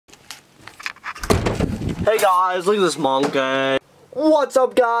Hey guys, look at this monkey. What's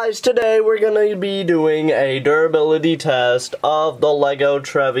up guys? Today we're gonna be doing a durability test of the Lego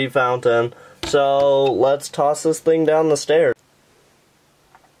Trevi Fountain. So let's toss this thing down the stairs.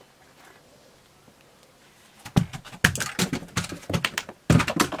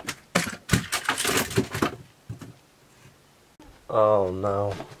 Oh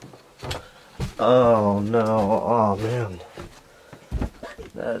no. Oh no. Oh man.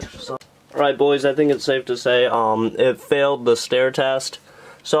 That's so. Alright boys, I think it's safe to say it failed the stair test.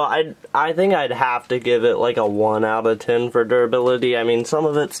 So I think I'd have to give it like a 1 out of 10 for durability. I mean, some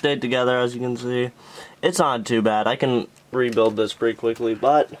of it stayed together, as you can see. It's not too bad. I can rebuild this pretty quickly,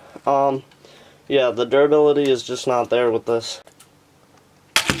 but yeah, the durability is just not there with this.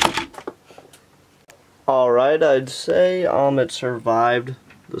 Alright, I'd say it survived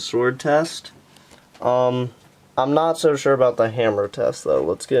the sword test. I'm not so sure about the hammer test though.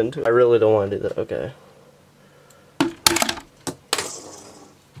 Let's get into it. I really don't want to do that. Okay.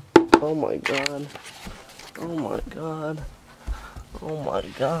 Oh my god. Oh my god. Oh my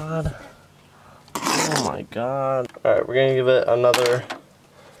god. Oh my god. Alright, we're gonna give it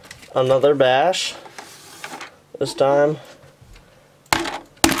another bash. This time.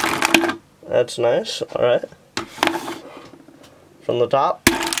 That's nice. Alright. From the top.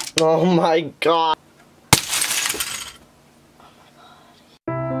 Oh my god.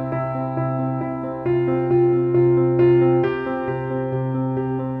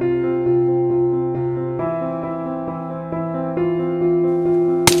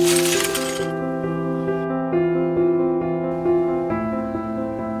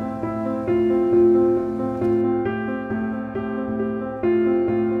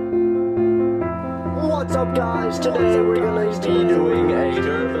 What's up guys? Today we're gonna be doing a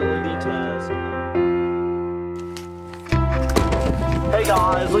durability test. Hey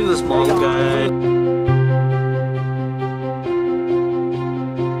guys, look at this monkey.